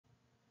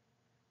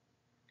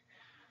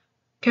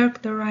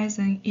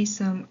Characterizing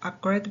Ethereum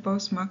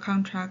Upgradable Smart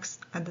Contracts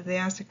and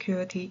their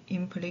security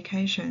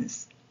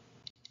implications.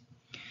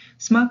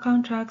 Smart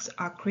contracts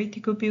are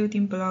critical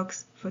building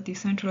blocks for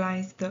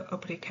decentralized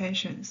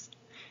applications.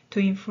 To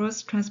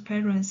enforce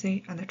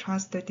transparency and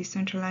trust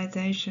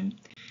decentralization,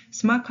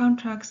 smart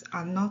contracts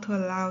are not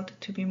allowed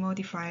to be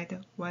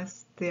modified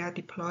once they are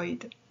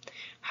deployed.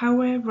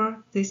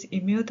 However, this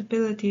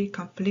immutability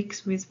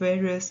conflicts with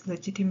various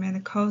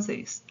legitimate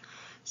causes,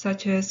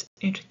 such as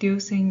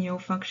introducing new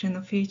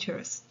functional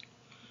features.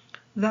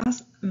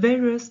 Thus,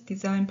 various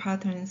design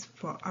patterns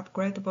for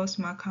upgradable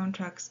smart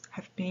contracts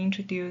have been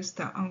introduced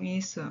on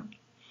Ethereum.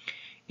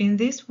 In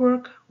this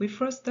work, we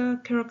first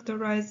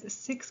characterize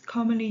 6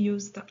 commonly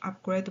used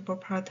upgradable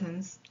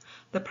patterns.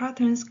 The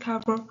patterns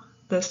cover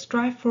the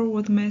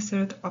straightforward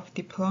method of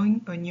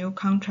deploying a new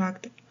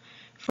contract,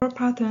 4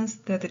 patterns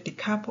that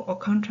decouple a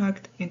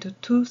contract into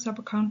 2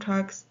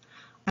 subcontracts,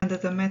 and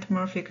the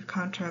metamorphic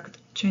contract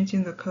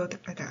changing the code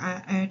at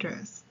an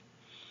address.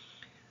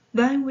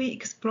 Then we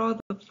explore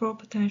the 4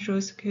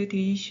 potential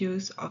security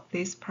issues of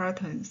these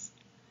patterns,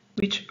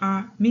 which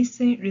are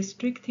missing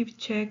restrictive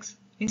checks,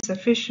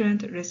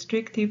 insufficient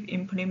restrictive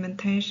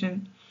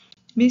implementation,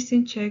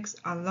 missing checks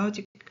on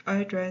logic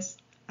address,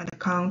 and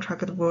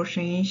contract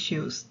version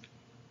issues.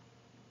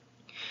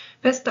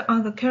 Based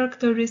on the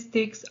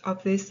characteristics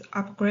of these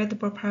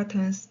upgradable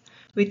patterns,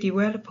 we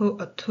develop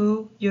a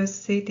tool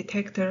USC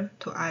detector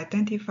to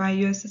identify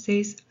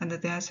USCs and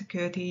their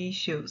security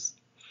issues.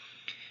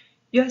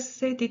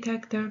 USC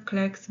detector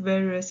collects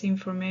various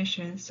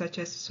information such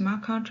as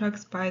smart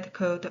contracts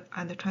bytecode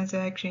and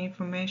transaction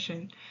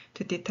information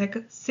to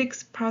detect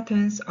 6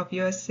 patterns of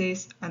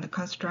USCs and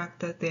construct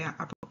their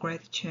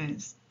upgrade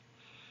chains.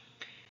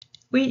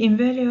 We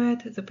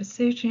evaluate the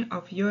precision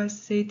of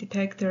USC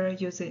detector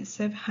using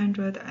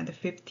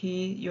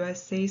 750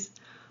 USCs,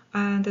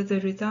 and the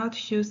result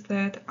shows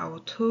that our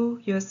tool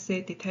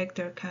USC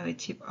detector can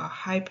achieve a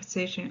high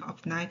precision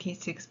of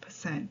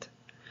 96%.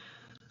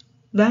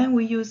 Then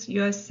we use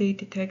USC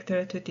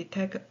detector to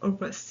detect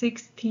over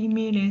 60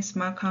 million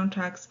smart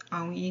contracts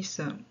on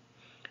Ethereum.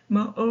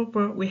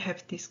 Moreover, we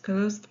have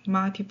disclosed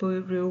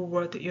multiple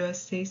real-world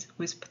USCs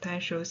with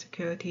potential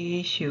security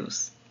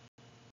issues.